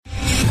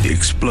The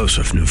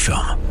explosive new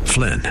film,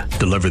 Flynn,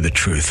 deliver the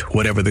truth,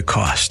 whatever the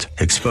cost.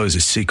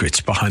 Exposes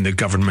secrets behind the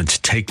government's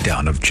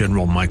takedown of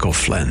General Michael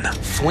Flynn.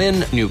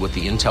 Flynn knew what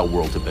the intel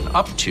world had been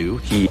up to.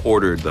 He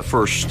ordered the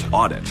first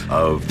audit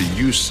of the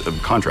use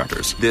of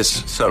contractors.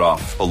 This set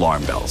off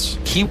alarm bells.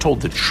 He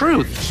told the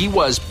truth. He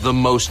was the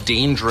most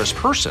dangerous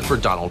person for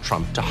Donald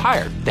Trump to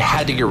hire. They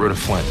had to get rid of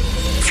Flynn.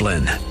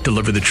 Flynn,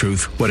 deliver the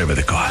truth, whatever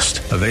the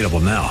cost. Available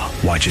now.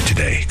 Watch it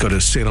today. Go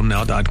to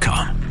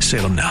salemnow.com.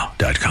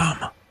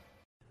 salemnow.com.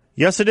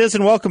 Yes, it is,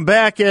 and welcome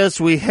back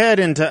as we head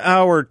into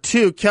hour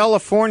two.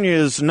 California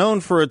is known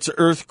for its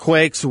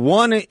earthquakes.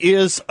 One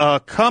is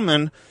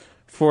coming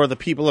for the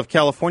people of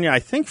California. I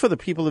think for the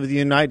people of the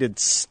United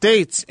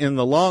States in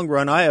the long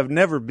run. I have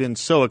never been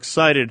so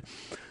excited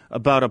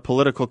about a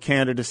political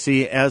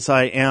candidacy as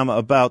I am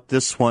about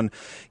this one.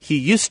 He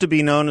used to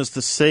be known as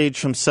the Sage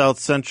from South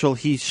Central.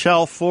 He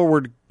shall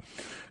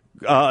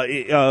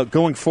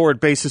going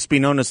forward basis be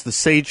known as the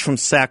Sage from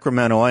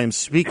Sacramento. I am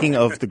speaking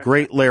of the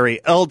great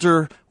Larry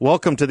Elder.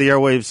 Welcome to the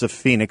airwaves of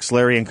Phoenix,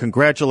 Larry, and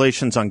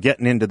congratulations on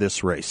getting into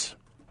this race.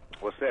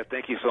 Well, Seth,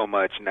 thank you so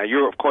much. Now,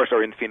 you, of course,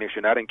 are in Phoenix.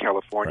 You're not in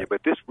California,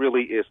 but this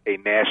really is a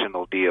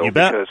national deal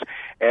because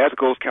as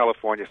goes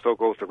California, so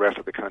goes the rest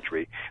of the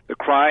country. The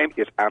crime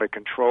is out of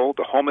control,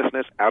 the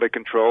homelessness out of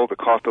control, the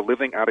cost of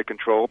living out of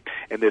control,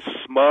 and this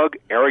smug,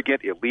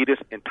 arrogant,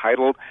 elitist,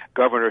 entitled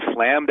governor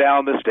slammed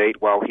down the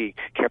state while he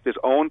kept his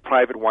own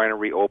private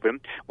winery open,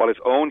 while his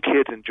own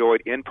kids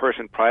enjoyed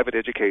in-person private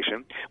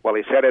education, while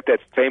he sat at that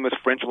famous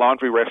French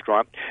Laundry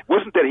restaurant. It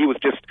wasn't that he was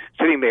just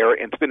sitting there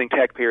and spending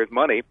taxpayers'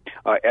 money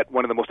at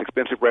one of the most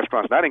expensive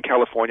restaurants, not in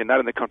California, not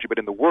in the country, but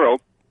in the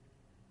world.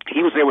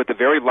 He was there with the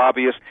very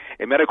lobbyists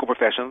and medical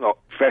professionals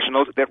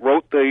that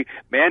wrote the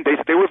mandates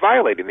that they were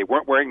violating. They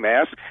weren't wearing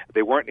masks.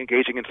 They weren't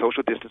engaging in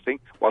social distancing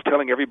while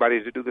telling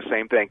everybody to do the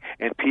same thing.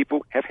 And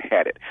people have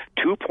had it.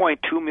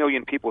 2.2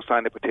 million people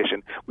signed the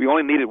petition. We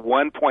only needed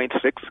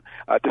 1.6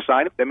 to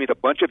sign it. That means a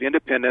bunch of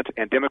independents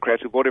and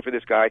Democrats who voted for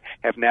this guy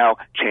have now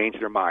changed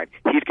their mind.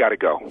 He's got to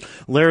go.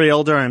 Larry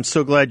Elder, I'm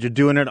so glad you're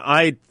doing it.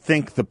 I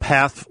think the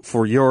path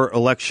for your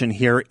election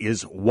here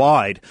is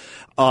wide.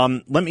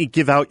 Let me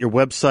give out your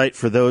website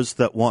for those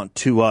that want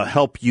to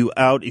help you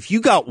out. If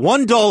you got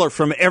 $1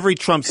 from every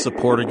Trump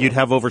supporter, you'd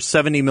have over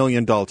 $70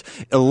 million.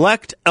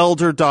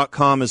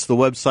 Electelder.com is the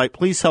website.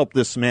 Please help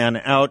this man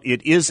out.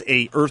 It is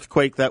a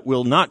earthquake that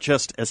will not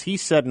just, as he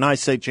said and I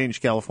say,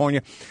 change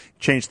California,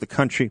 change the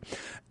country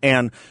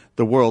and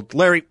the world.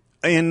 Larry,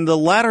 in the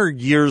latter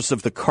years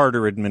of the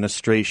Carter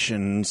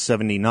administration,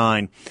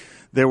 79,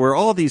 there were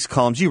all these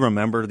columns. You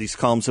remember these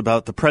columns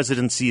about the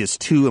presidency is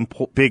too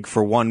big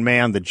for one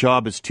man. The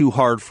job is too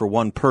hard for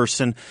one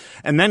person.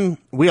 And then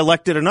we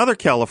elected another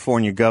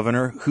California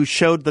governor who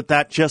showed that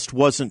that just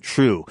wasn't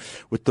true.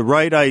 With the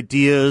right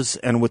ideas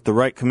and with the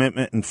right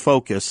commitment and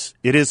focus,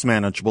 it is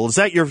manageable. Is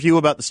that your view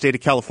about the state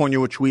of California,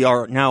 which we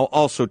are now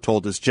also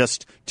told is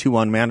just too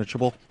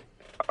unmanageable?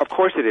 Of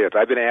course it is.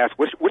 I've been asked,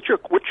 what's your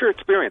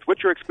experience?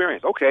 What's your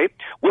experience? Okay.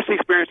 What's the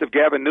experience of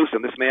Gavin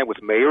Newsom? This man was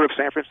mayor of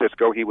San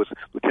Francisco. He was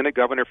lieutenant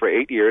governor for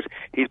 8 years.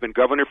 He's been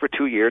governor for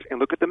 2 years, and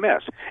look at the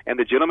mess. And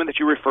the gentleman that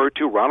you referred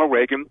to, Ronald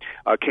Reagan,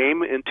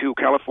 came into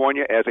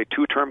California as a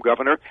two-term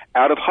governor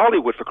out of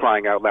Hollywood, for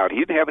crying out loud. He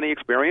didn't have any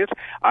experience.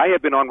 I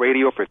have been on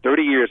radio for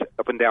 30 years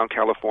up and down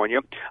California.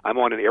 I'm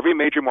on in every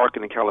major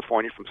market in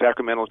California, from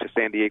Sacramento to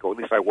San Diego. At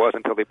least I was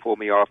until they pulled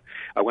me off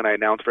when I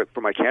announced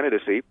for my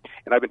candidacy.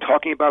 And I've been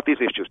talking about these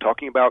issues,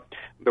 talking about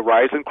the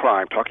rise in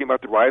crime, talking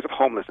about the rise of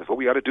homelessness, what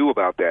we ought to do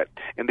about that,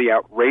 and the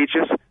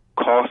outrageous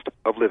cost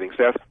of living.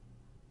 Seth,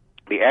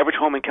 the average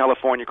home in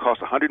California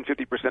costs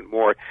 150%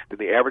 more than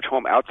the average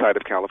home outside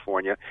of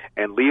California.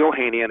 And Leo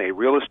Hanian, a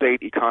real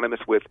estate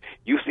economist with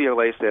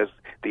UCLA, says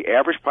the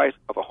average price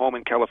of a home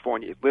in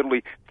California is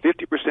literally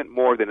 50%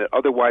 more than it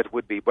otherwise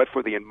would be, but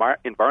for the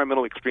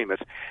environmental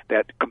extremists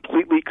that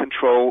completely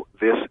control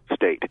this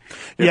state.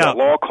 There's a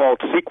law called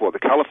CEQA, the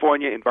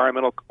California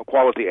Environmental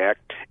Quality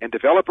Act, and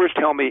developers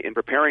tell me in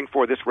preparing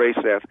for this race,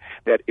 Seth,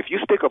 that if you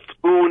stick a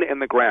spoon in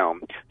the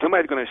ground,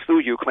 somebody's going to sue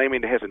you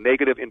claiming it has a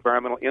negative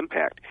environmental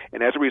impact.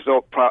 And as a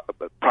result,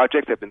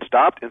 projects have been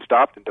stopped and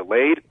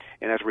delayed,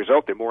 and as a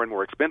result, they're more and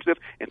more expensive,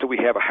 and so we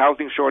have a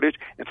housing shortage.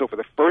 And so for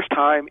the first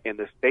time in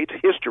the state's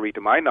history,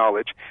 to my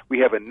knowledge, we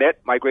have a net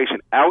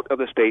migration out of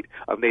the state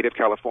of native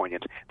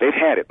Californians. They've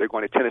had it. They're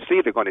going to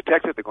Tennessee, they're going to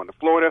Texas, they're going to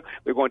Florida,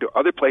 they're going to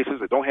other places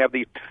that don't have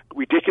the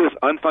ridiculous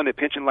unfunded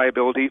pension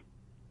liability,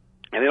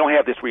 and they don't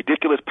have this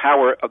ridiculous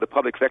power of the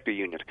public sector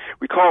unions.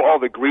 Recall all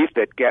the grief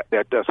that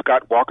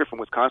Scott Walker from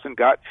Wisconsin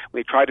got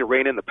when he tried to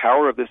rein in the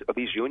power of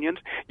these unions.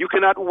 You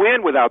cannot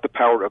win without the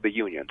power of the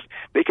unions.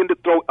 They can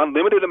throw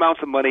unlimited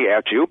amounts of money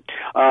at you,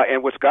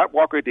 and what Scott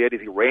Walker did is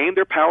he reined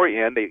their power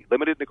in. They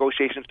limited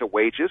negotiations to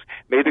wages,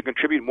 made them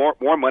contribute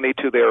more money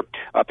to their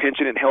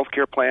pension and health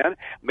care plan,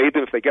 made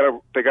them, if they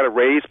got a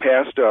raise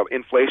past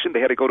inflation, they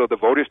had to go to the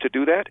voters to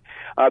do that.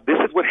 This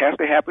is what has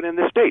to happen in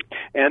this state.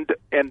 And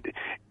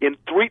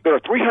there are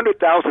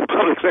 300,000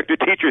 public sector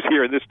teachers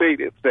here in the state,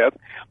 Seth.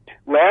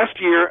 Last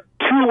year,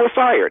 2 were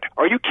fired.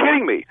 Are you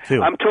kidding me?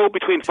 2. I'm told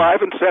between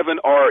 5 and 7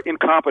 are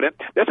incompetent.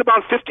 That's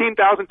about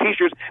 15,000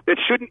 teachers that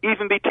shouldn't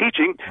even be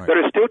teaching, that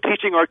are still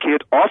teaching our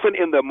kids, often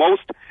in the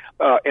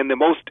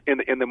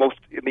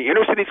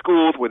inner city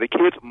schools where the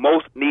kids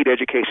most need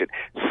education.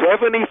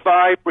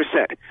 75%.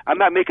 I'm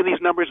not making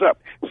these numbers up.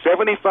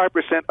 75%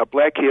 of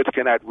black kids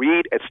cannot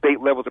read at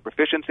state levels of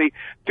proficiency.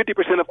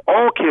 50% of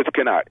all kids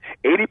cannot.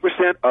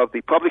 80% of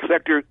the public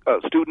sector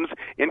students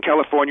in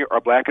California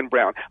are black and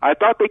brown. I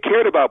thought they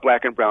cared about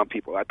black and brown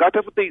people. I thought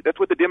that's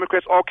what the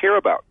Democrats all care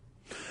about.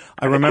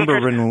 I remember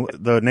when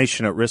the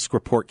Nation at Risk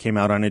report came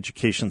out on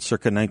education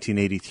circa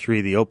 1983,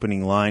 the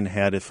opening line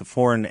had, if a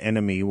foreign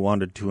enemy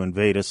wanted to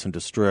invade us and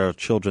destroy our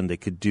children, they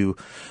could do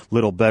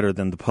little better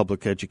than the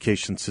public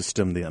education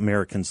system the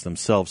Americans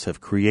themselves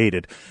have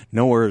created.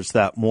 Nowhere is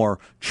that more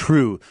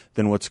true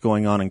than what's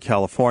going on in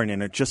California.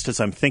 And just as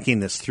I'm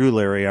thinking this through,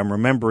 Larry, I'm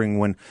remembering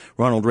when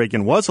Ronald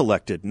Reagan was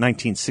elected in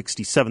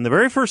 1967, the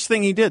very first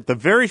thing he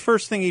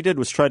did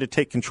was try to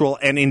take control,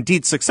 and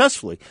indeed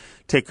successfully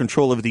take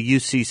control of the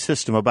UC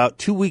system. About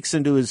 2 weeks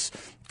into his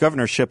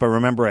governorship, I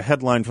remember a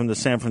headline from the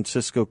San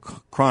Francisco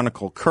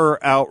Chronicle, Kerr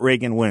out,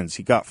 Reagan wins.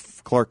 He got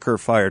Clark Kerr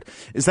fired.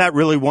 Is that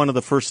really one of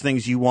the first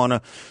things you want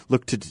to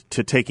look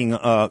to taking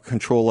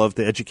control of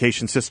the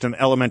education system,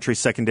 elementary,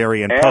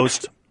 secondary, and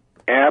post?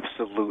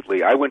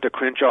 Absolutely. I went to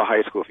Crenshaw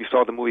High School. If you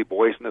saw the movie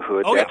Boys in the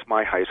Hood, that's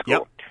my high school.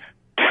 Yep.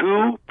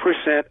 2%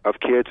 of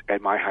kids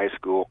at my high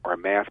school are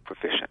math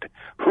proficient.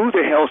 Who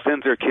the hell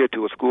sends their kid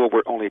to a school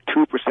where only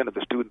 2% of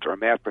the students are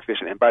math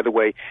proficient? And by the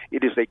way,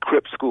 it is a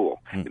Crip school,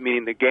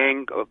 meaning the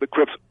gang of the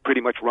Crips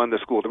pretty much run the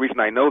school. The reason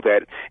I know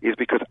that is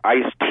because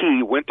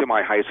Ice-T went to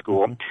my high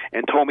school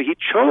and told me he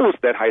chose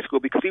that high school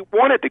because he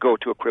wanted to go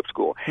to a Crip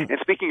school. And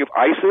speaking of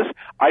ISIS,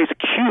 Ice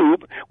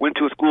Cube went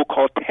to a school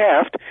called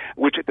Taft,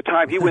 which at the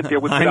time he went there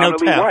was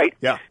predominantly white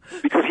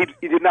because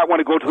he did not want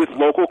to go to his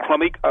local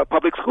crummy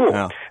public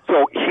school.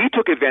 So he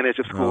took advantage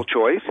of school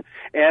choice,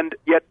 and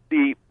yet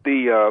the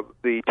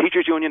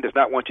teachers union does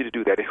not want you to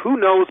do that. And who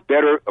knows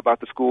better about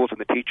the schools than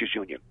the teachers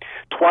union?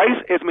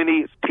 Twice as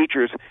many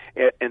teachers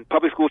and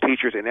public school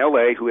teachers in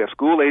L.A. who have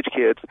school-age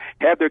kids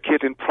have their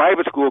kids in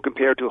private school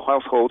compared to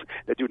households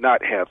that do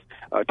not have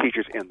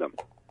teachers in them.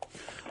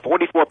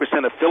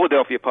 44% of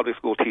Philadelphia public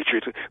school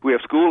teachers who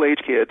have school-age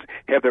kids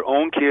have their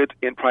own kids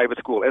in private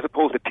school, as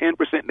opposed to 10%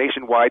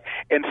 nationwide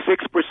and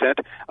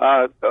 6%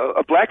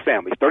 of black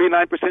families.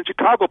 39%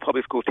 Chicago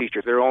public school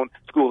teachers, their own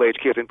school-age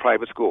kids in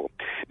private school.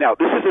 Now,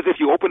 this is as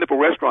if you opened up a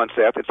restaurant,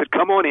 Seth, and said,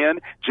 come on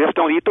in, just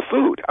don't eat the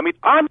food. I mean,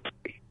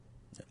 honestly.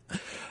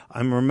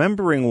 I'm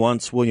remembering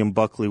once William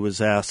Buckley was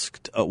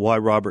asked why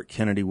Robert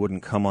Kennedy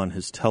wouldn't come on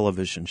his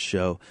television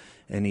show.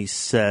 And he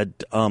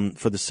said,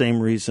 for the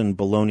same reason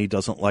Baloney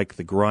doesn't like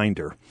the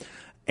grinder.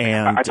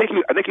 And I think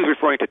he's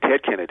referring to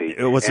Ted Kennedy.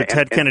 It was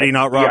Ted Kennedy,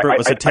 not Robert.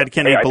 Was it Ted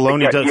Kennedy?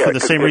 Baloney does for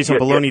the same reason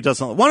Baloney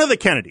doesn't. One of the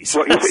Kennedys,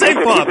 well,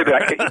 same father.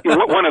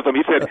 One of them.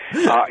 He said,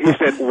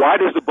 "Why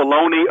does the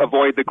baloney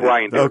avoid the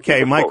grinder?"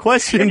 Okay, my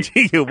question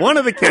to you: one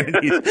of the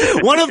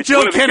Kennedys, one of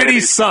Joe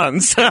Kennedy's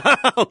sons.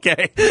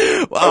 Okay.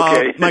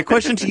 My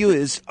question to you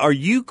is: are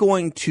you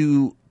going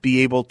to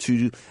be able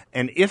to,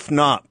 and if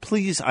not,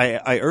 please,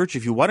 I urge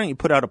of you, why don't you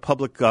put out a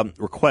public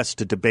request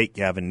to debate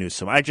Gavin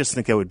Newsom? I just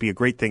think that would be a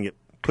great thing. It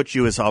puts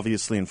you as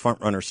obviously in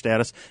front-runner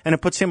status, and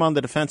it puts him on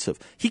the defensive.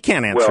 He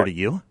can't answer to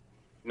you.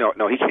 No,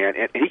 he can't.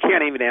 And he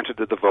can't even answer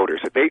to the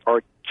voters. They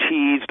are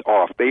cheesed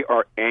off. They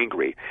are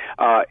angry.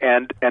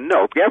 And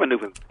no, Gavin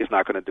Newsom is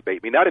not going to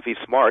debate me, not if he's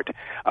smart.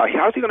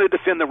 How's he going to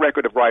defend the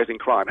record of rising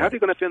crime? How's he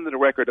going to defend the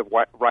record of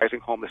rising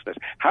homelessness?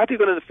 How's he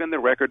going to defend the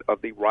record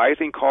of the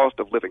rising cost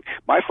of living?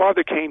 My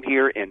father came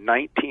here in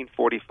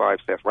 1945,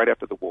 Seth, right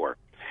after the war.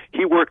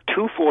 He worked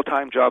 2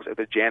 full-time jobs as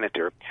a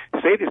janitor,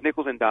 saved his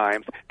nickels and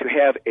dimes to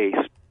have a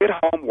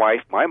stay-at-home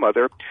wife, my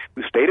mother,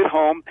 who stayed at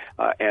home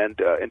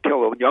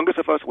until the youngest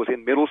of us was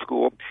in middle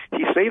school.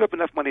 He saved up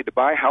enough money to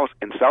buy a house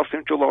in South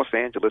Central Los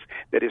Angeles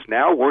that is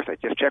now worth, I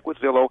just checked with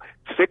Zillow,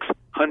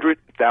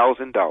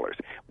 $600,000.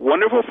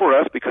 Wonderful for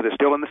us because it's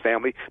still in the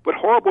family, but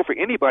horrible for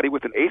anybody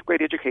with an 8th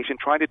grade education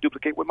trying to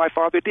duplicate what my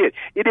father did.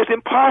 It is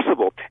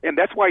impossible, and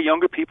that's why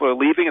younger people are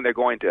leaving, and they're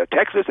going to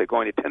Texas, they're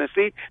going to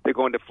Tennessee, they're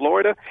going to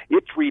Florida.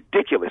 It's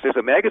ridiculous. There's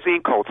a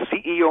magazine called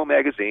CEO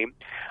Magazine,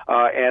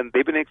 and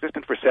they've been in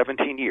existence for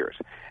 17 years.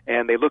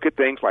 And they look at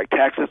things like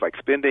taxes, like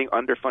spending,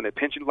 underfunded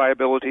pension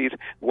liabilities,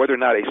 whether or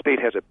not a state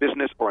has a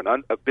business or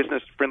a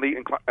business-friendly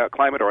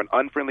climate or an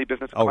unfriendly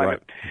business climate.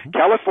 Right. Mm-hmm.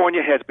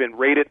 California has been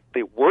rated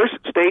the worst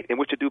state in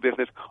which to do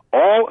business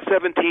all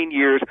 17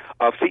 years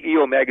of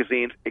CEO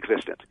Magazine's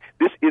existence.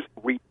 This is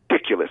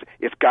ridiculous.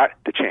 It's got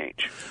to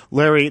change.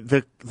 Larry,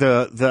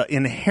 the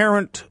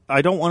inherent,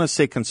 I don't want to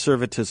say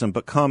conservatism,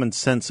 but common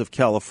sense of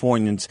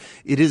Californians,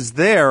 it is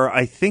there.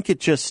 I think it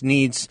just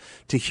needs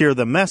to hear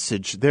the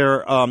message.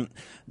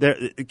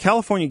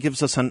 California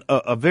gives us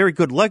a very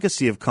good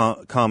legacy of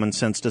common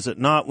sense, does it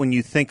not, when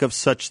you think of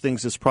such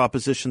things as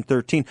Proposition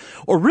 13?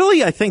 Or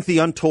really, I think the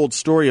untold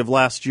story of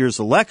last year's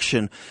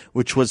election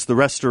which was the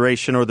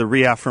restoration or the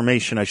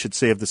reaffirmation, I should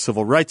say, of the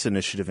Civil Rights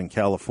Initiative in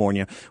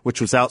California,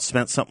 which was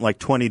outspent something like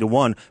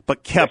 20-1,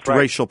 but kept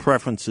racial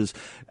preferences.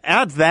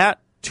 Add that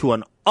to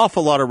an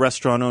awful lot of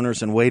restaurant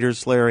owners and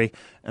waiters, Larry,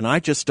 and I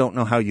just don't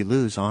know how you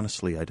lose.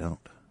 Honestly, I don't.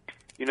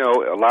 You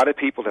know, a lot of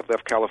people have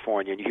left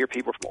California, and you hear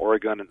people from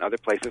Oregon and other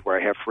places where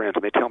I have friends,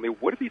 and they tell me,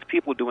 what are these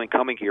people doing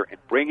coming here and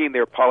bringing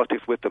their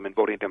politics with them and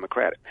voting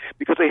Democratic?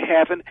 Because they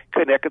haven't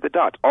connected the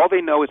dots. All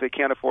they know is they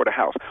can't afford a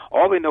house.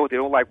 All they know is they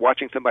don't like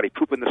watching somebody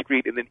poop in the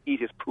street and then eat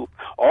his poop.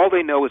 All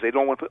they know is they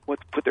don't want to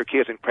put their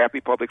kids in crappy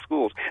public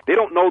schools. They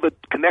don't know the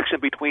connection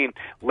between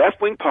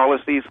left-wing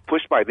policies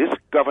pushed by this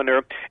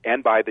governor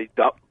and by the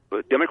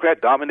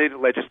Democrat-dominated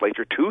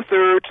legislature,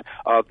 2/3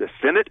 of the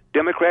Senate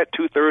Democrat,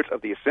 2/3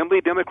 of the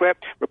Assembly Democrat.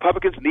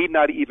 Republicans need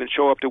not even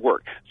show up to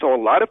work. So a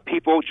lot of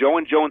people, Joe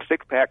and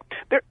six-pack,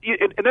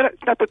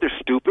 it's not that they're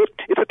stupid,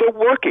 it's that they're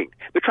working.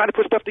 They're trying to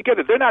put stuff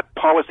together. They're not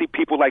policy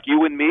people like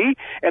you and me,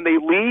 and they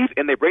leave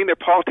and they bring their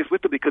politics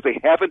with them because they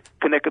haven't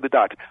connected the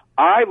dots.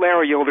 I,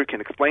 Larry Elder,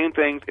 can explain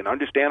things in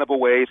understandable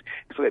ways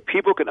so that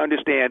people can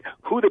understand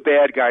who the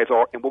bad guys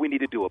are and what we need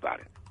to do about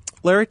it.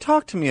 Larry,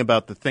 talk to me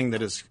about the thing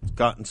that has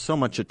gotten so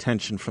much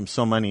attention from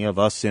so many of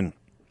us in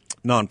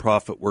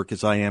nonprofit work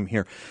as I am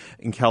here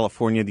in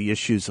California, the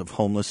issues of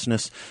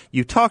homelessness.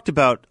 You talked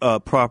about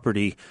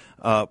property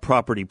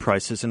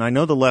prices, and I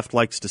know the left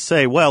likes to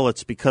say, well,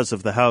 it's because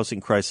of the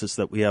housing crisis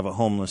that we have a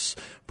homeless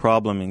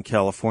problem in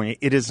California.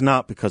 It is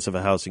not because of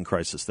a housing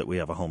crisis that we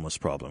have a homeless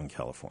problem in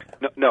California.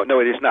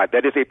 No, it is not.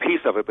 That is a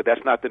piece of it, but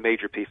that's not the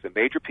major piece. The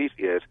major piece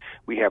is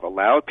we have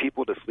allowed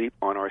people to sleep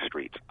on our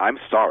streets. I'm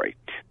sorry.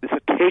 This is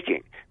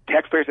taking.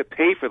 Taxpayers have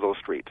paid for those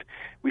streets.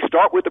 We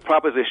start with the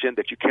proposition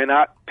that you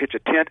cannot pitch a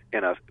tent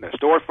in a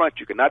storefront.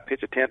 You cannot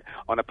pitch a tent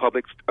on a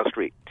public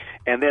street.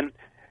 And then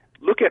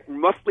look at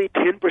roughly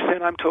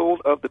 10%, I'm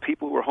told, of the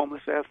people who are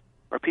homeless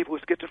are people who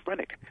are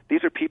schizophrenic.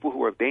 These are people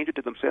who are a danger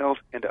to themselves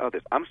and to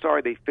others. I'm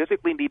sorry, they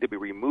physically need to be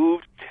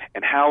removed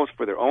and housed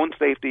for their own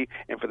safety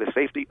and for the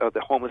safety of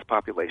the homeless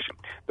population.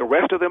 The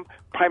rest of them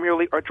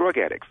primarily are drug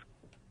addicts.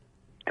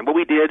 And what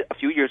we did a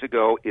few years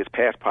ago is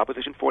pass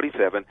Proposition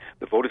 47.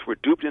 The voters were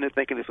duped into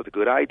thinking this was a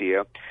good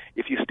idea.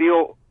 If you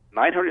steal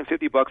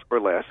 $950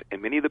 or less,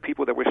 and many of the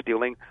people that we're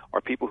stealing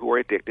are people who are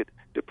addicted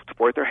to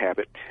support their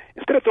habit,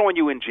 instead of throwing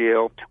you in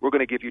jail, we're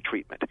going to give you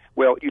treatment.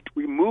 Well, you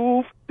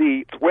remove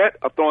the threat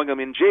of throwing them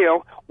in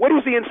jail. What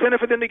is the incentive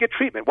for them to get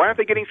treatment? Why aren't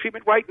they getting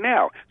treatment right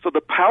now? So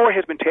the power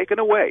has been taken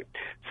away.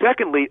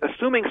 Secondly,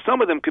 assuming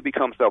some of them could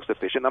become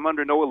self-sufficient, I'm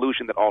under no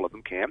illusion that all of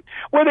them can,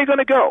 where are they going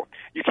to go?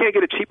 You can't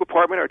get a cheap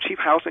apartment or a cheap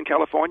house in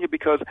California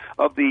because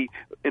of the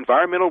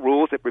environmental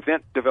rules that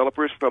prevent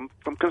developers from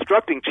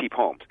constructing cheap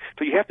homes.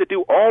 So you have to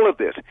do all of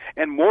this.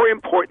 And more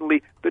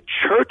importantly, the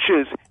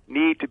churches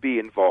need to be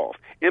involved.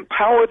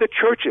 Empower the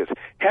churches.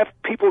 Have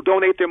people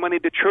donate their money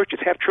to churches.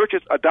 Have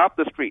churches adopt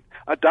the street,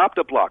 adopt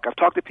a block. I've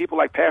talked to people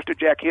like Pastor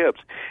Jack Hibbs,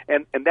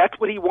 and that's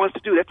what he wants to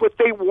do. That's what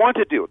they want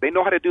to do. They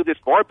know how to do this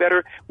far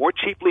better, more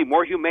cheaply,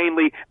 more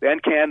humanely than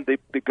can the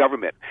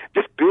government.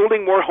 Just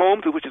building more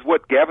homes, which is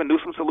what Gavin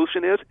Newsom's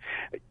solution is.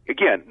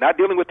 Again, not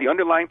dealing with the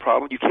underlying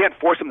problem. You can't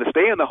force them to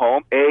stay in the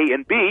home, A,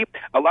 and B,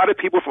 a lot of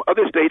people from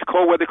other states,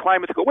 cold weather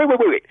climates, go,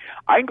 wait.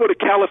 I can go to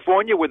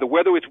California where the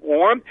weather is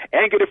warm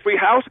and get a free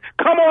house.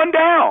 Come on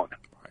down.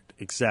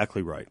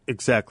 Exactly right.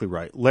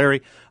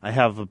 Larry, I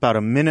have about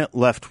a minute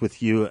left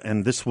with you,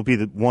 and this will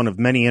be one of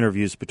many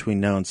interviews between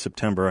now and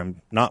September.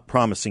 I'm not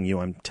promising you.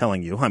 I'm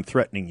telling you. I'm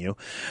threatening you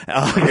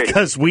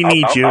because we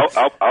need you.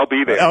 I'll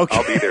be there. Okay.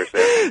 I'll be there,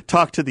 sir.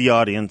 Talk to the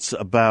audience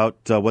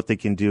about what they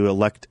can do,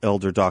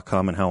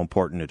 electelder.com, and how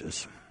important it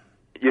is.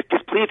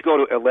 Just please go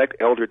to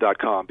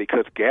electelder.com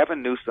because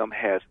Gavin Newsom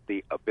has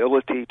the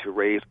ability to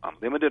raise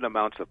unlimited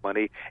amounts of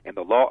money, and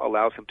the law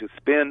allows him to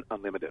spend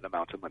unlimited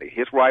amounts of money.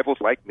 His rivals,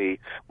 like me,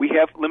 we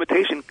have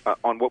limitations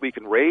on what we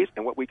can raise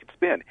and what we can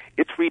spend.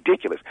 It's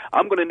ridiculous.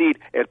 I'm going to need,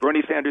 as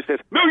Bernie Sanders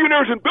says,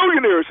 millionaires and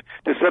billionaires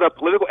to set up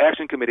political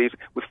action committees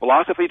with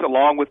philosophies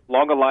along the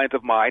lines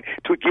of mine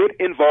to get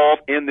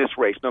involved in this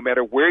race. No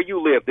matter where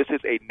you live, this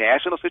is a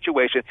national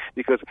situation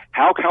because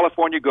how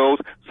California goes,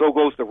 so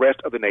goes the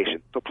rest of the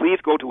nation. So please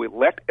go to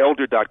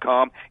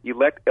electelder.com,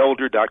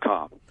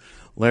 electelder.com.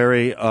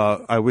 Larry,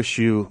 I wish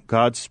you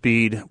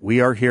Godspeed.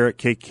 We are here at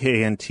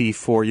KKNT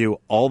for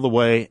you all the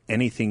way.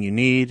 Anything you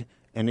need,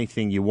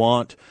 anything you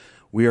want.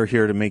 We are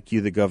here to make you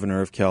the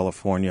governor of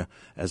California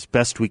as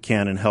best we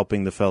can in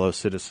helping the fellow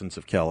citizens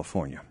of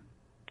California.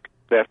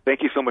 Beth,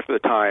 thank you so much for the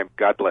time.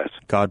 God bless.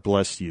 God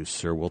bless you,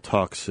 sir. We'll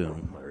talk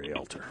soon. Larry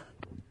Elder.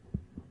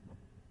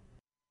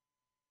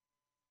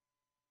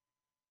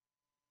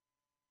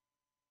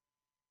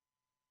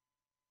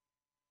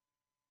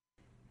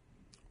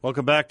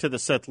 Welcome back to the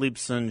Seth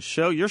Leibsohn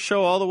Show. Your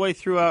show all the way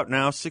throughout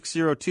now,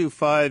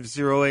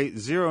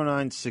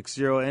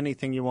 602-508-0960.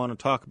 Anything you want to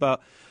talk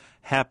about,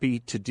 happy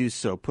to do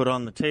so. Put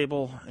on the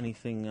table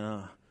anything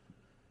you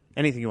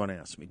want to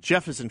ask me.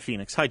 Jeff is in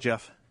Phoenix. Hi,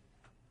 Jeff.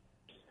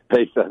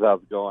 Hey, Seth.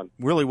 How's it going?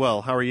 Really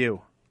well. How are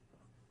you?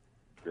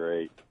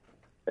 Great.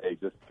 Hey,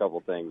 just a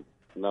couple things.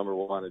 Number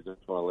one, I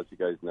just want to let you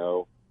guys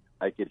know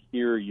I could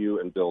hear you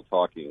and Bill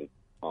talking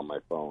on my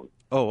phone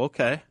Oh,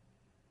 okay.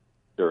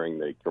 during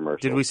the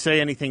commercial. Did we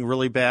say anything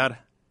really bad?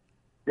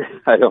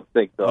 I don't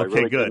think so. Okay, I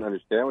really good. couldn't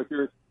understand what you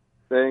were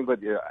saying, but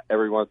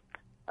every once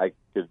I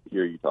could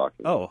hear you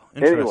talking. Oh,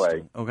 interesting.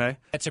 Anyway. Okay.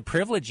 It's a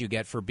privilege you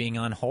get for being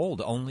on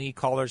hold. Only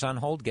callers on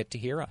hold get to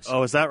hear us.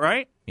 Oh, is that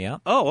right? Yeah.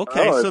 Oh,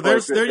 okay. Oh, So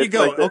it's there you it's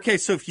go. like the- Okay,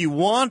 so if you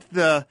want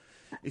to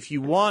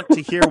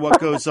hear what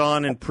goes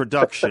on in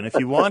production, if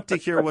you want to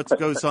hear what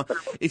goes on,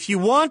 if you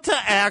want to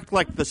act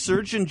like the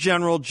Surgeon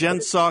General, Jen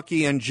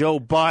Psaki, and Joe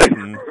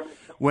Biden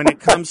when it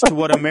comes to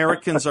what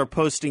Americans are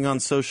posting on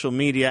social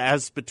media,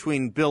 as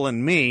between Bill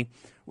and me,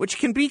 which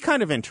can be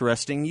kind of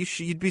interesting.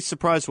 You'd be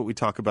surprised what we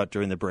talk about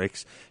during the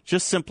breaks.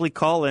 Just simply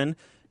call in,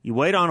 you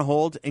wait on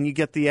hold, and you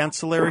get the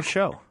ancillary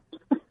show.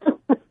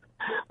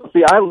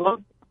 See, I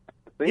love.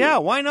 Yeah,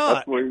 why not?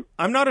 That's where-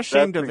 I'm not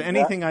ashamed that's of exactly-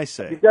 anything I You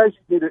say. guys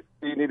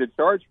need to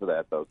charge for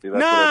that, though. See, that's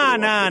what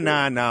everybody wants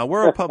to do. Nah.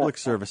 We're a public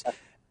service.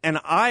 And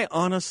I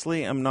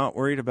honestly am not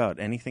worried about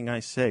anything I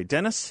say.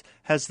 Dennis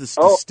has this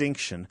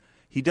distinction.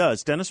 He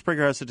does. Dennis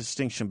Prager has a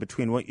distinction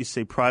between what you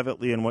say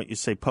privately and what you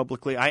say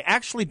publicly. I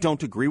actually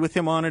don't agree with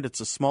him on it.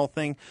 It's a small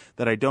thing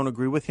that I don't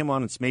agree with him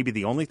on. It's maybe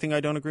the only thing I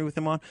don't agree with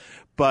him on.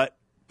 But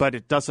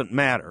it doesn't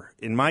matter.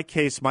 In my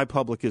case, my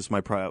public is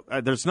my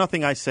private. There's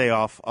nothing I say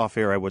off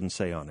air I wouldn't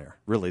say on air.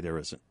 Really, there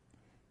isn't.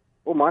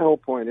 Well, my whole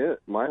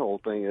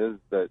thing is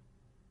that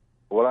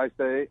what I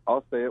say,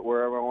 I'll say it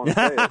wherever I want to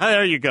say it.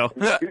 There you go.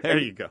 There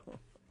you go.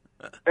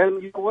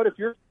 And you know what? If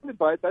you're offended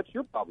by it, that's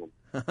your problem.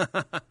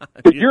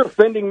 If you're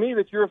offending me,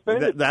 that you're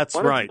offended. That's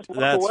Why don't you right. just walk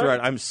That's away? right.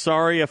 I'm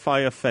sorry if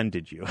I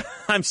offended you.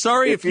 I'm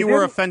sorry if you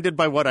were offended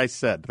by what I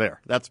said.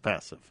 There. That's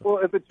passive. Well,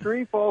 if a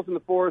tree falls in the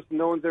forest and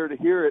no one's there to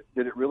hear it,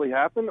 did it really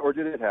happen or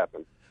did it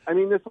happen? I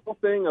mean, this whole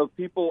thing of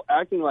people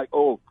acting like,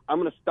 oh, I'm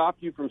going to stop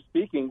you from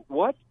speaking.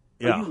 What?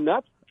 Yeah. Are you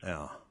nuts?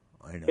 Yeah,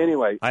 I know.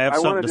 Anyway, I have I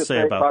something wanted to to say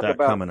talk about that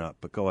about- coming up,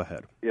 but go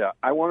ahead. Yeah,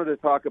 I wanted to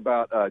talk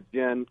about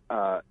Jen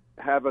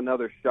have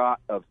another shot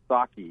of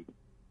sake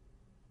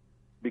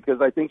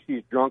because I think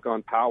she's drunk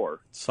on power.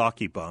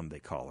 Sake bomb, they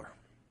call her.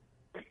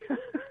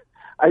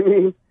 I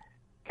mean,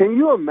 can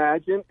you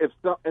imagine if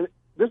and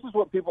this is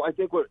what people I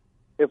think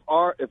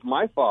if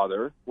my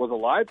father was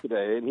alive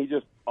today and he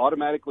just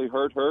automatically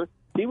heard her,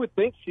 he would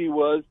think she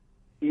was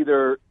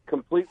either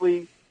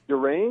completely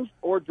deranged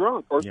or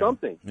drunk or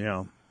something.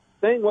 Yeah.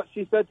 Saying what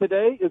she said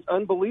today is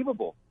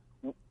unbelievable.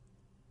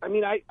 I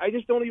mean, I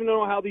just don't even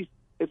know how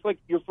it's like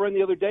your friend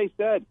the other day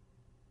said.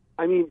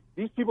 I mean,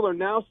 these people are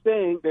now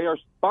saying they are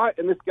spy.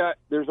 And this guy,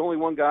 there's only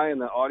one guy in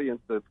the audience,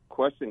 the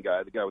question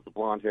guy, the guy with the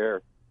blonde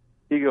hair.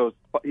 He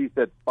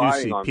said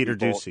spying Ducey, on Peter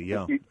people. Ducey,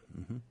 yeah.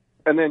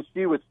 And then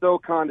she was so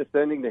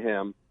condescending to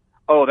him.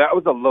 Oh, that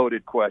was a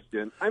loaded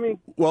question. I mean,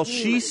 Well,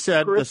 she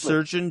said the Christmas.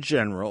 Surgeon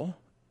General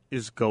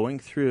is going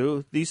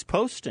through these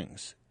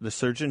postings, the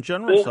Surgeon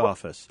General's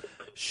office.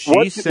 She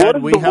what said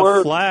is we the have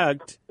word?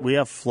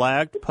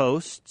 flagged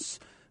posts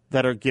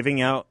that are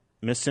giving out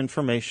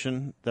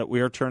misinformation that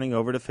we are turning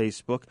over to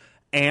Facebook.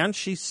 And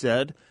she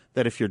said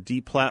that if you're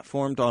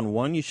deplatformed on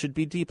one, you should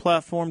be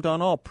deplatformed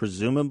on all.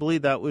 Presumably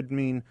that would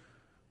mean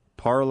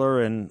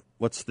Parler and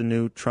what's the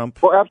new Trump?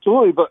 Well,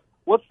 absolutely. But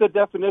what's the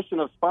definition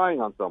of spying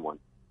on someone?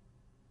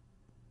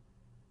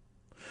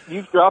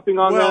 Eavesdropping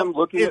on them,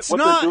 looking at what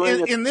not, they're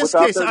doing. in this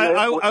without case, their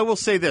name? I will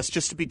say this,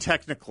 just to be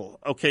technical,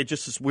 okay,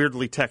 just as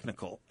weirdly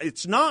technical.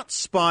 It's not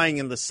spying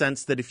in the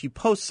sense that if you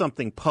post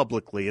something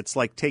publicly, it's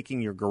like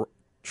taking your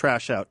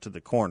trash out to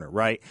the corner,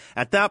 right?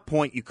 At that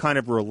point, you kind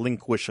of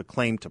relinquish a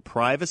claim to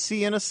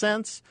privacy in a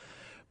sense,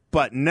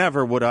 but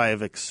never would I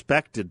have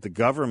expected the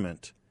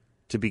government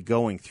to be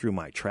going through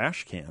my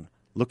trash can,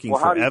 looking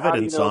for evidence how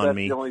do you know on that's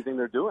me. the only thing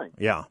they're doing?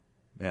 Yeah.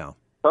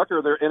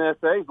 Tucker, their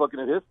NSA's looking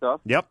at his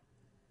stuff, Yep.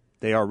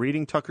 They are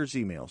reading Tucker's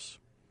emails.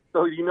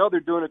 so you know they're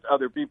doing it to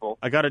other people.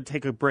 I got to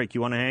take a break. You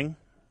want to hang?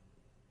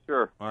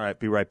 Sure. All right,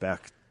 be right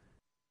back.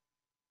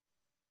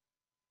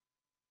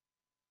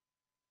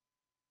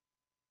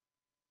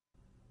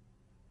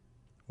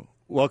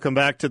 Welcome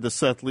back to the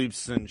Seth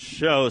Leibson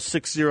Show,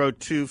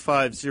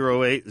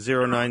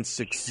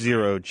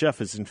 602-508-0960.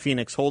 Jeff is in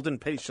Phoenix, holding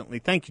patiently.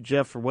 Thank you,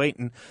 Jeff, for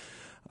waiting.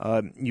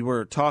 You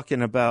were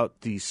talking about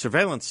the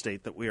surveillance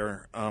state that we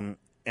are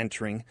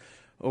entering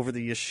over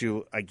the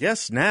issue. I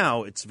guess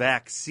now it's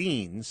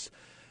vaccines,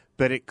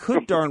 but it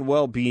could darn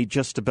well be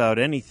just about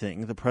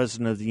anything. The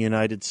President of the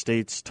United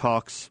States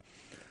talks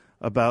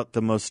about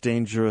the most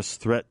dangerous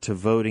threat to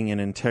voting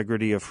and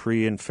integrity of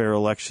free and fair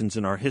elections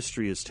in our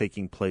history is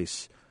taking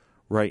place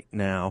right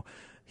now.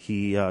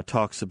 He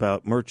talks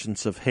about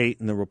merchants of hate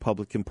in the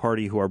Republican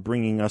Party who are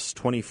bringing us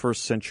 21st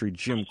century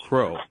Jim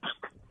Crow.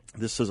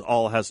 This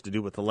all has to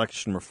do with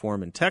election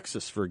reform in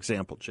Texas, for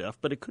example, Jeff,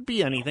 but it could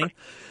be anything.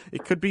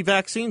 It could be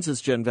vaccines, as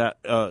Jen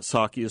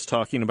Psaki is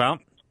talking about,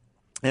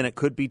 and it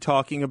could be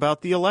talking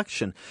about the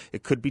election.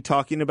 It could be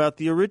talking about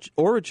the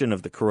origin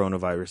of the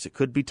coronavirus. It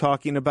could be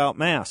talking about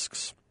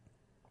masks.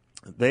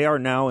 They are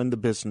now in the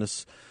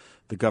business,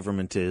 the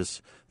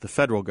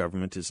federal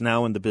government is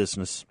now in the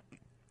business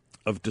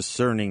of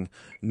discerning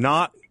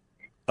not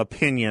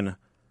opinion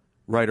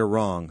right or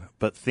wrong,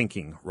 but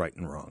thinking right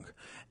and wrong.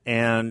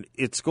 And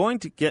it's going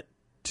to get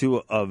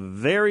to a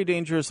very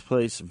dangerous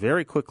place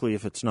very quickly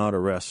if it's not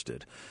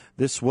arrested.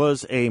 This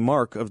was a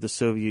mark of the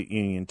Soviet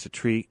Union to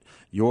treat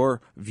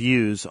your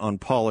views on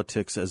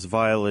politics as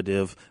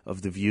violative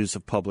of the views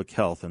of public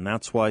health. And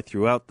that's why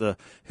throughout the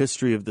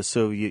history of the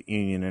Soviet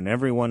Union, and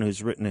everyone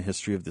who's written a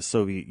history of the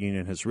Soviet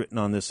Union has written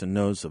on this and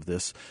knows of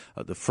this,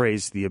 the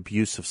phrase, the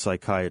abuse of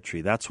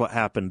psychiatry. That's what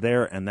happened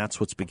there, and that's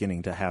what's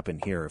beginning to happen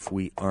here if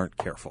we aren't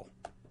careful.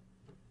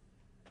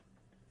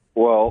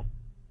 Well,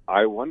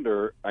 I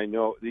wonder, I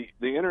know the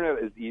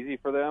internet is easy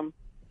for them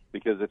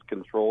because it's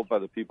controlled by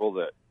the people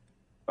that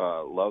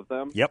love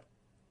them. Yep.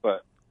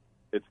 But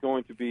it's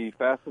going to be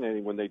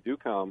fascinating when they do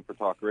come for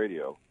talk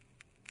radio,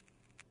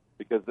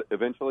 because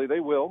eventually they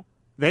will.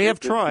 They have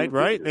tried,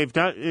 right? They've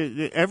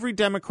done every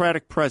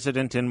Democratic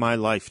president in my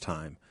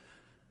lifetime.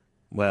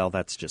 Well,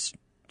 that's just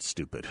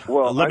stupid.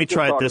 Well, let me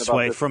try it this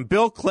way. This. From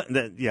Bill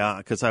Clinton,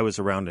 because I was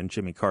around in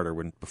Jimmy Carter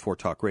before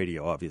talk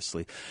radio,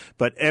 obviously.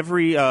 But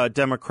every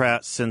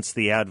Democrat since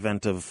the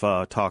advent of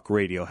talk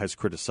radio has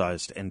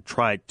criticized and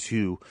tried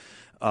to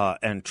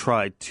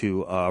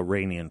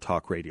rein in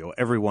talk radio.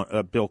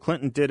 Everyone, Bill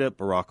Clinton did it.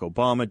 Barack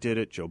Obama did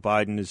it. Joe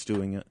Biden is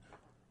doing it.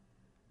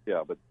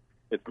 Yeah, but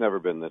it's never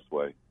been this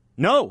way.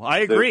 No, I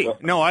agree.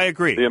 I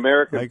agree. The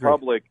American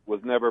public was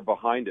never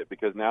behind it,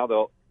 because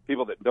now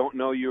people that don't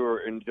know you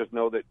and just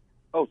know that,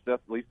 oh, Seth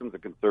Leeson's a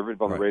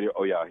conservative on the radio.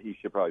 Oh, yeah, he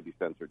should probably be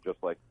censored, just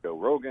like Joe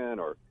Rogan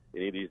or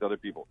any of these other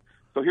people.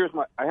 So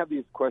I have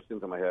these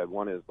questions in my head.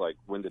 One is, like,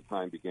 when did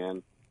time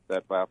begin?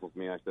 That baffles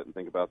me. I sit and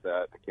think about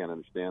that. I can't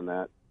understand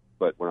that.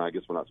 But I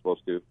guess we're not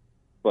supposed to.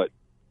 But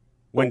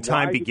when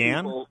time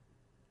began?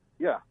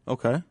 Yeah.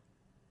 Okay.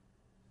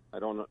 I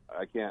don't know.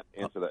 I can't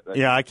answer that.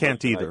 Yeah, I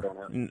can't either.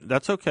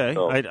 That's okay.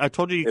 So, I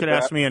told you could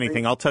ask me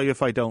anything. I'll tell you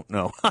if I don't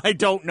know. I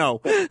don't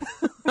know.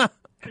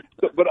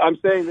 But I'm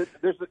saying that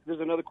there's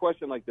another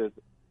question like this.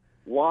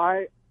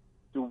 Why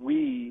do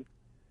we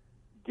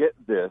get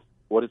this,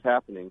 what is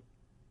happening,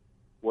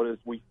 what is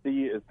we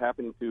see is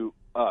happening to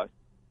us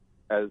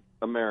as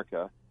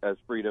America, as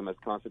freedom, as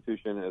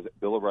Constitution, as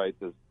Bill of Rights,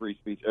 as free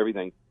speech,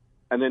 everything.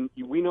 And then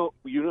we know,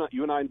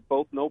 you and I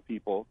both know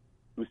people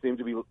who seem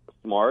to be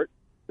smart,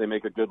 they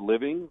make a good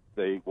living,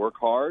 they work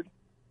hard,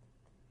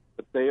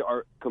 but they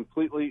are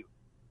completely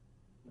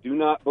do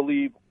not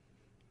believe.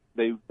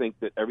 They think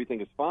that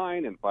everything is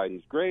fine and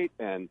Biden's great,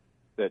 and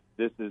that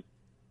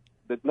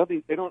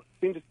nothing. They don't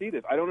seem to see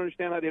this. I don't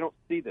understand how they don't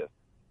see this.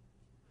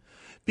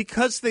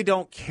 Because they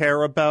don't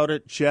care about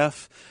it,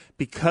 Jeff.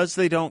 Because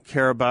they don't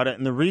care about it,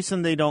 and the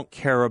reason they don't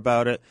care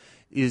about it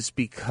is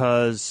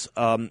because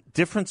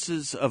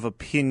differences of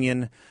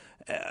opinion.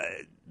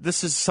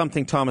 This is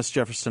something Thomas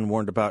Jefferson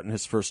warned about in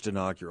his first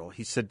inaugural.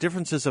 He said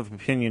differences of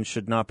opinion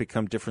should not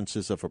become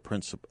differences of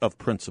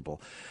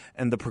principle.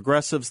 And the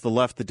progressives, the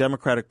left, the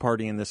Democratic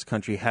Party in this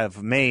country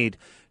have made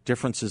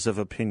differences of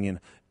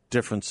opinion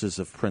differences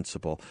of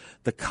principle.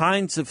 The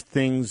kinds of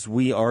things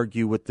we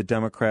argue with the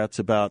Democrats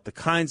about, the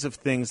kinds of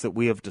things that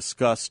we have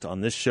discussed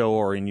on this show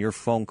or in your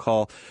phone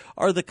call,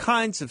 are the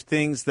kinds of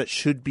things that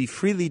should be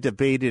freely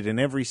debated in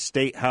every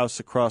state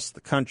house across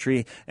the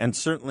country, and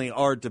certainly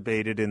are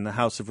debated in the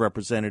House of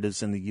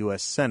Representatives and the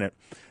U.S. Senate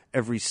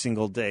every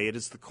single day. It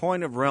is the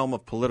coin of realm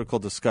of political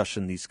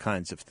discussion, these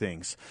kinds of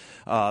things,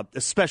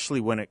 especially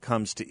when it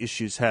comes to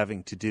issues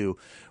having to do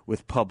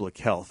with public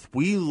health.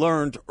 We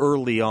learned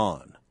early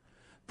on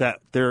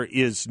that there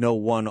is no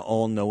one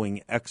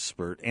all-knowing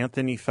expert.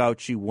 Anthony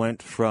Fauci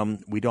went from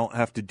we don't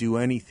have to do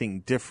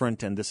anything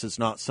different and this is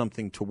not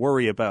something to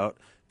worry about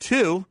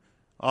to,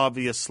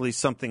 obviously,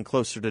 something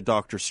closer to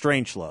Dr.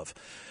 Strangelove.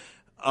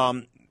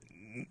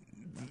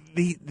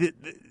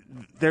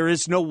 There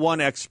is no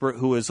one expert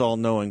who is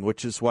all-knowing,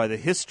 which is why the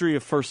history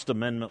of First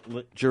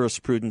Amendment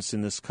jurisprudence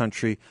in this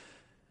country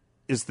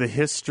is the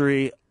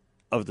history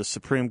of the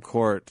Supreme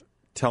Court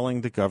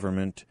telling the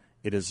government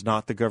it is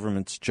not the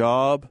government's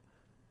job,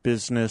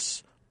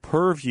 business,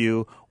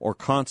 purview, or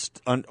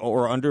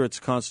under its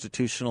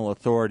constitutional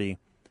authority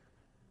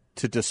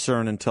to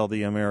discern and tell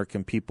the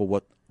American people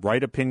what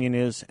right opinion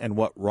is and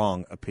what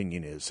wrong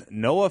opinion is.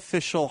 No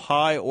official,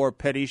 high or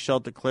petty, shall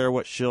declare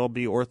what shall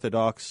be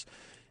orthodox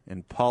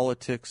in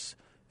politics,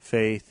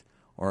 faith,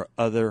 or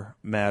other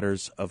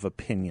matters of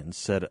opinion,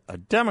 said a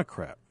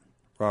Democrat,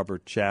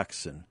 Robert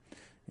Jackson,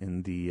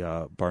 in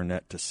the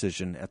Barnett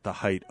decision at the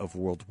height of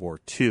World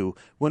War II,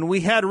 when we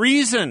had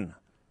reason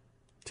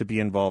to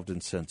be involved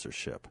in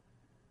censorship.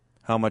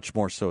 How much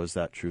more so is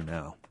that true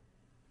now?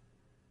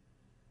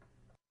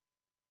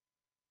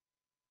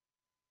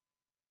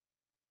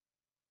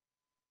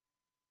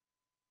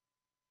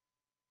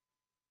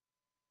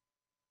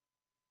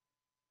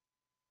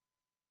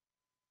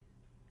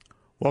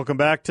 Welcome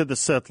back to the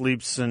Seth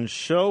Leibsohn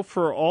Show.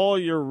 For all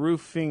your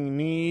roofing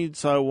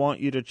needs, I want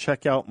you to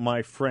check out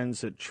my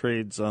friends at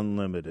Trades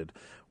Unlimited.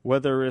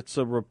 Whether it's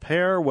a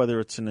repair, whether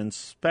it's an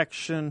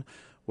inspection,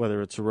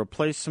 whether it's a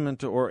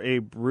replacement or a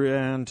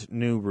brand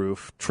new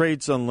roof,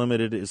 Trades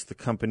Unlimited is the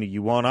company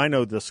you want. I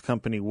know this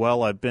company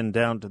well. I've been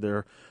down to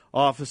their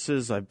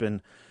offices. I've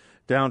been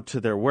down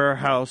to their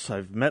warehouse.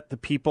 I've met the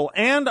people,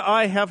 and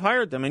I have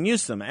hired them and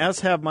used them, as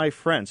have my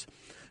friends.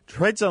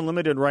 Trades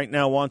Unlimited right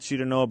now wants you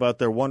to know about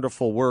their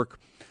wonderful work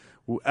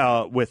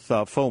with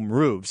foam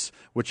roofs,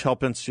 which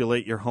help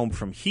insulate your home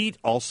from heat,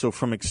 also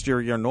from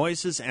exterior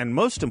noises, and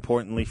most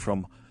importantly,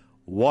 from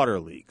water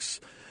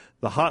leaks.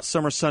 The hot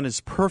summer sun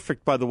is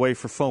perfect, by the way,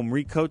 for foam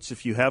recoats.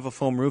 If you have a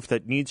foam roof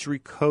that needs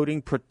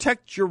recoating,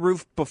 protect your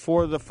roof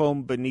before the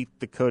foam beneath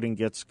the coating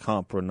gets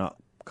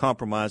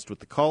compromised with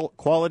the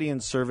quality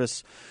and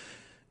service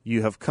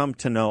you have come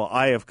to know,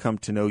 I have come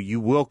to know, you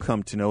will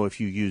come to know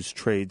if you use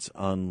Trades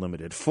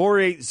Unlimited.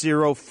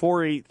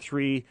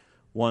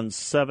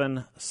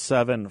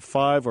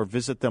 480-483-1775 or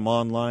visit them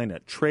online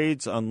at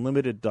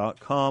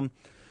tradesunlimited.com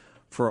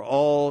for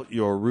all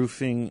your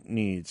roofing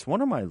needs.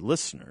 One of my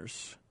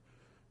listeners,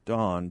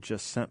 Don,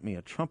 just sent me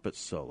a trumpet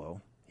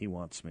solo he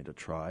wants me to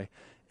try.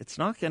 It's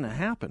not going to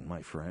happen,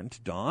 my friend.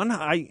 Don,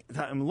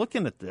 I'm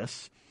looking at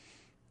this,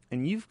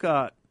 and you've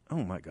got,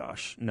 oh my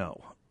gosh, no.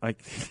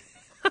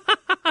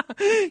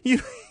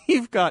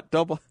 You've got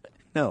double,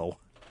 no.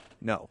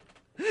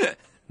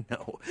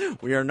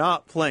 We are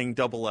not playing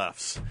double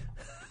Fs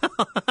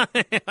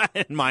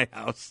in my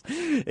house.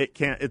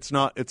 It's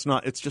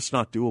just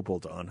not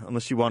doable, Don,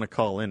 unless you want to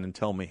call in and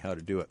tell me how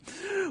to do it.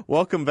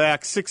 Welcome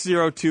back,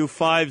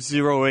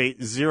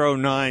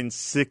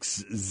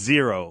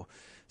 602-508-0960.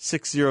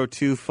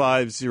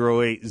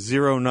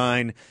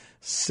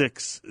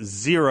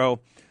 602-508-0960.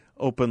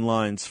 Open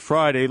Lines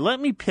Friday. Let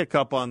me pick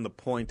up on the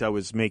point I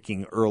was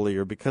making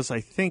earlier, because I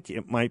think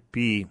it might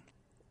be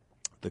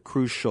the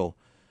crucial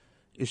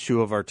issue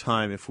of our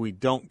time. If we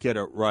don't get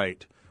it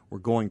right, we're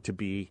going to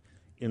be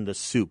in the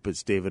soup,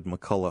 as David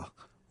McCullough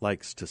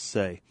likes to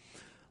say.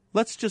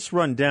 Let's just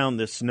run down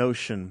this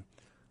notion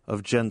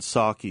of Jen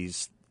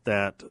Psaki's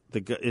that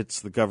it's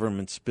the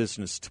government's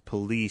business to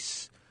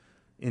police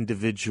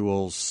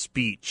individuals'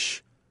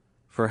 speech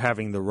for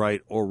having the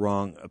right or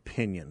wrong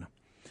opinion.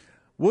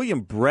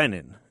 William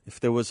Brennan, if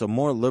there was a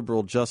more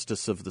liberal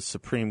justice of the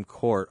Supreme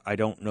Court, I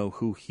don't know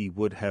who he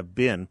would have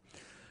been,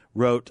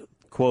 wrote,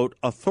 quote,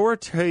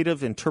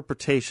 authoritative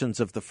interpretations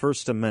of the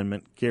First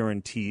Amendment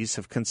guarantees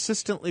have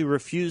consistently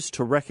refused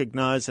to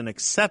recognize an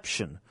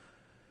exception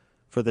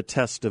for the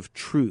test of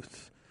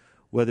truth,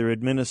 whether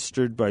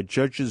administered by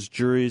judges,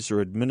 juries,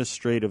 or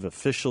administrative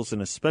officials, and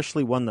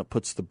especially one that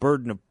puts the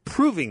burden of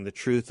proving the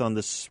truth on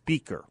the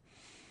speaker.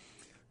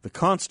 The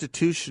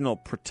constitutional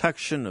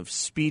protection of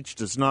speech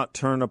does not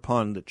turn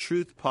upon the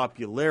truth,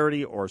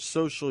 popularity, or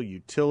social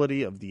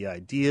utility of the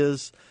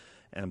ideas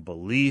and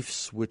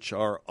beliefs which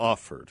are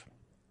offered.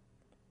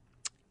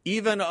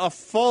 Even a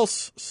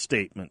false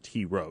statement,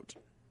 he wrote,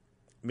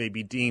 may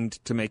be deemed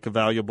to make a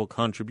valuable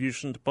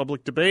contribution to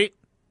public debate,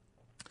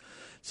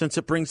 since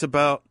it brings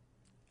about,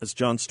 as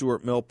John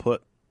Stuart Mill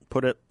put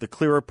it, the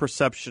clearer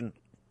perception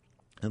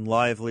and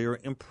livelier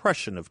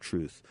impression of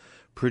truth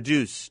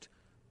produced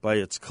by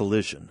its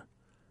collision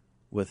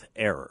with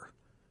error.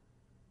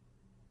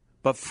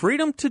 But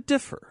freedom to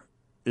differ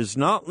is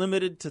not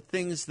limited to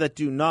things that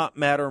do not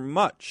matter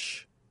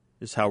much,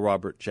 is how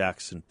Robert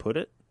Jackson put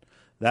it.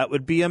 That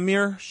would be a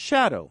mere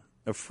shadow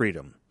of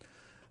freedom.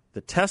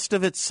 The test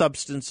of its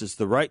substance is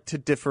the right to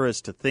differ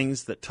as to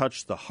things that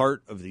touch the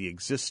heart of the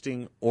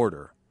existing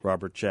order,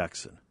 Robert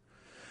Jackson.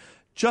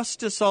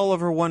 Justice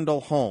Oliver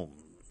Wendell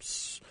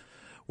Holmes.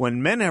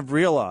 When men have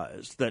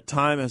realized that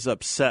time has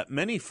upset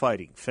many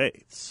fighting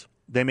faiths,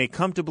 they may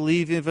come to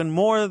believe even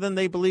more than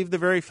they believe the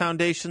very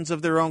foundations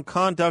of their own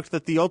conduct,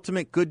 that the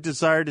ultimate good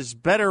desired is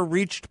better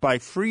reached by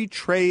free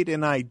trade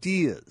in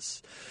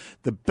ideas.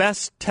 The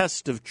best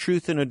test of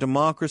truth in a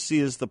democracy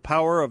is the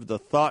power of the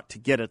thought to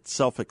get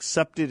itself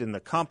accepted in the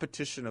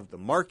competition of the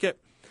market,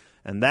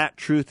 and that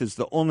truth is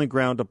the only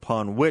ground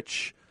upon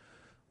which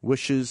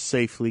wishes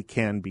safely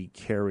can be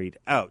carried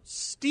out.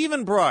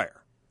 Stephen Breyer.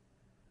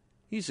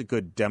 He's a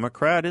good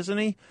Democrat, isn't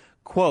he?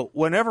 Quote,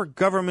 whenever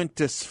government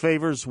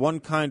disfavors one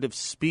kind of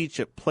speech,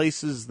 it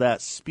places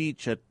that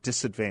speech at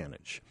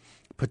disadvantage,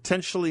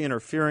 potentially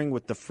interfering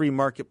with the free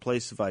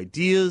marketplace of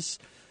ideas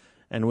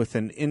and with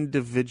an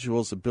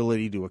individual's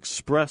ability to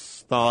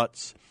express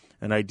thoughts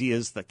and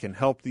ideas that can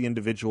help the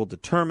individual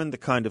determine the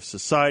kind of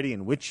society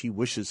in which he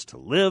wishes to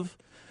live,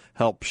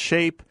 help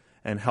shape,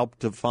 and help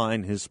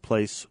define his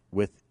place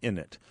within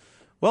it.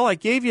 Well, I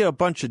gave you a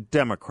bunch of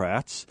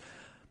Democrats.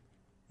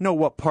 Know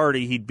what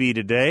party he'd be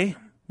today.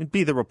 It'd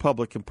be the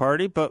Republican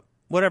Party, but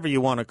whatever you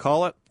want to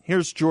call it.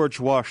 Here's George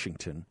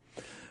Washington.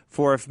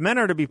 For if men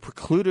are to be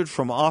precluded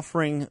from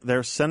offering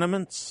their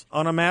sentiments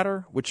on a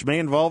matter which may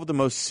involve the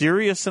most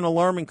serious and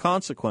alarming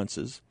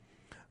consequences,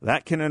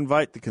 that can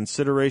invite the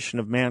consideration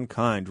of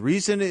mankind.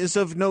 Reason is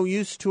of no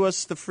use to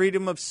us. The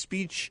freedom of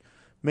speech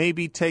may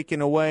be taken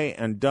away,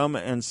 and dumb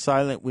and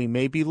silent we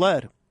may be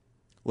led,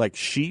 like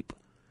sheep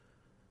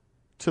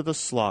to the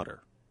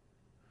slaughter.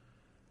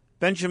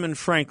 Benjamin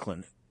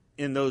Franklin.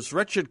 In those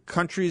wretched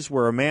countries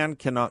where a man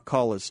cannot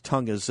call his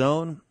tongue his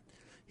own,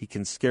 he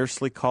can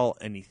scarcely call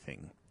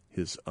anything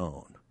his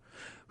own.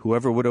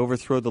 Whoever would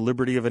overthrow the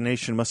liberty of a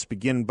nation must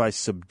begin by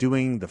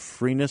subduing the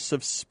freeness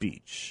of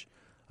speech.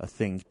 a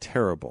thing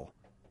terrible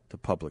to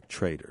public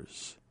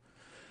traders.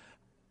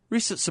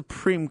 Recent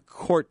Supreme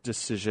Court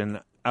decision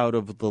out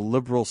of the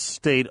liberal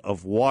state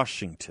of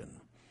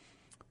Washington.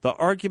 The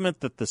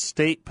argument that the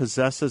state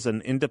possesses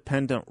an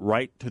independent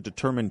right to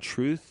determine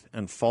truth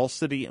and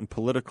falsity in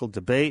political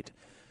debate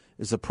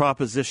is a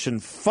proposition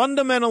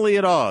fundamentally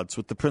at odds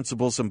with the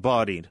principles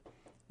embodied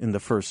in the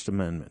First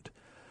Amendment.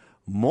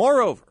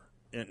 Moreover,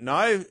 it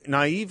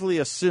naively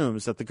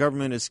assumes that the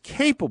government is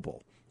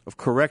capable of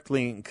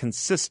correctly and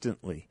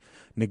consistently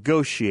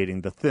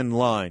negotiating the thin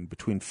line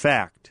between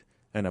fact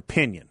and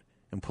opinion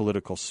in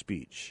political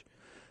speech.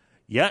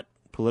 Yet,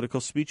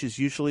 political speech is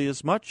usually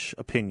as much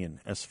opinion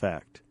as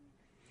fact.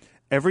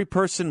 Every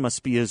person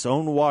must be his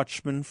own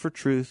watchman for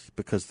truth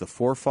because the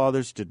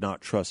forefathers did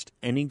not trust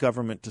any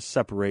government to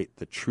separate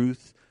the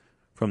truth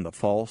from the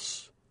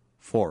false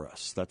for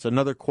us. That's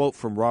another quote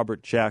from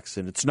Robert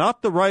Jackson. It's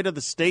not the right of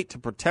the state to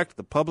protect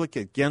the public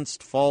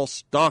against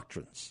false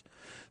doctrines.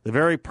 The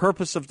very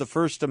purpose of the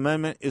First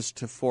Amendment is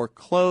to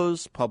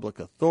foreclose public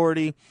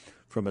authority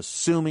from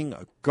assuming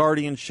a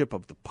guardianship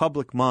of the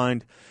public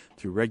mind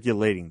through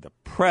regulating the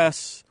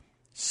press,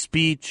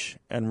 speech,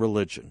 and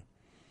religion.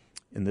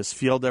 In this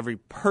field, every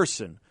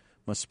person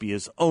must be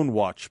his own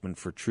watchman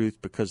for truth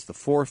because the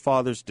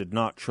forefathers did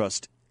not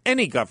trust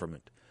any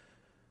government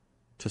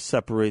to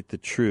separate the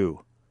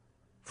true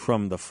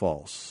from the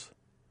false.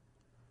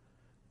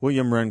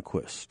 William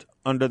Rehnquist,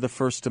 under the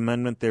First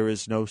Amendment, there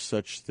is no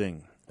such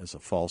thing as a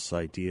false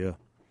idea.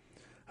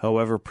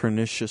 However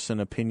pernicious an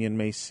opinion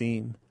may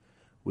seem,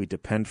 we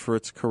depend for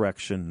its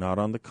correction not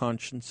on the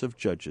conscience of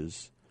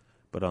judges,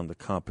 but on the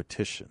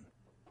competition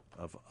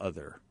of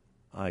other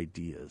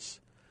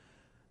ideas.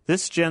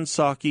 This Jen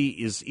Psaki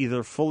is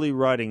either fully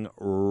riding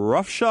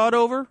roughshod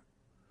over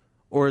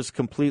or is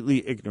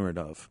completely ignorant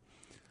of.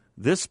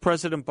 This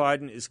President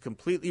Biden is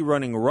completely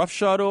running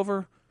roughshod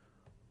over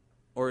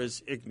or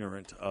is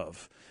ignorant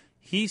of.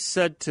 He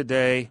said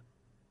today,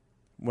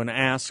 when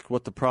asked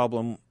what the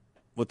problem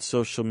with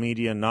social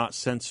media not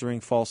censoring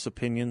false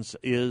opinions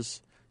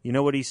is, you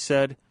know what he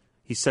said?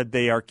 He said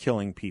they are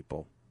killing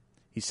people.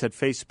 He said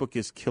Facebook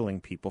is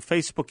killing people.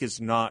 Facebook is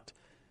not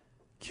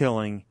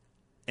killing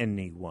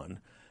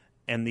anyone.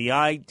 And the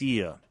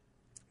idea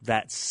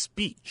that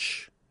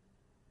speech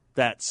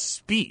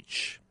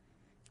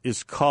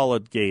is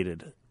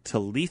colligated to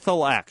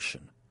lethal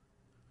action,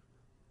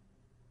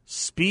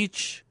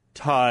 speech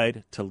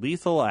tied to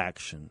lethal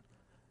action,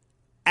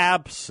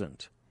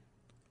 absent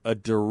a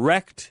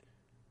direct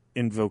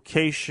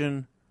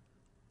invocation,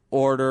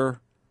 order,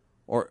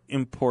 or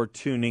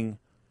importuning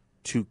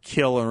to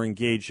kill or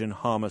engage in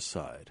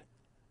homicide,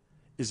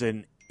 is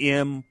an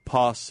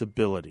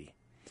impossibility.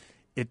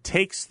 It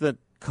takes the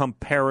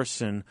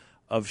comparison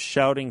of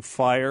shouting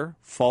fire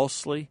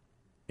falsely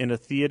in a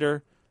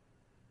theater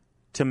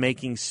to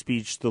making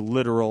speech the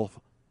literal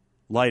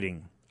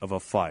lighting of a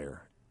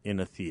fire in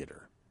a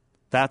theater.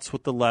 That's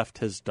what the left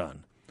has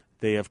done.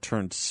 They have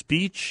turned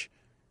speech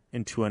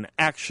into an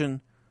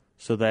action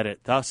so that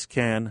it thus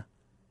can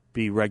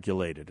be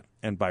regulated.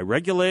 And by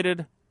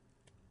regulated,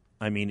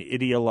 I mean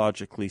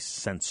ideologically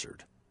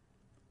censored.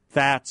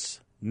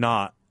 That's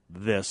not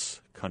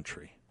this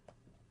country.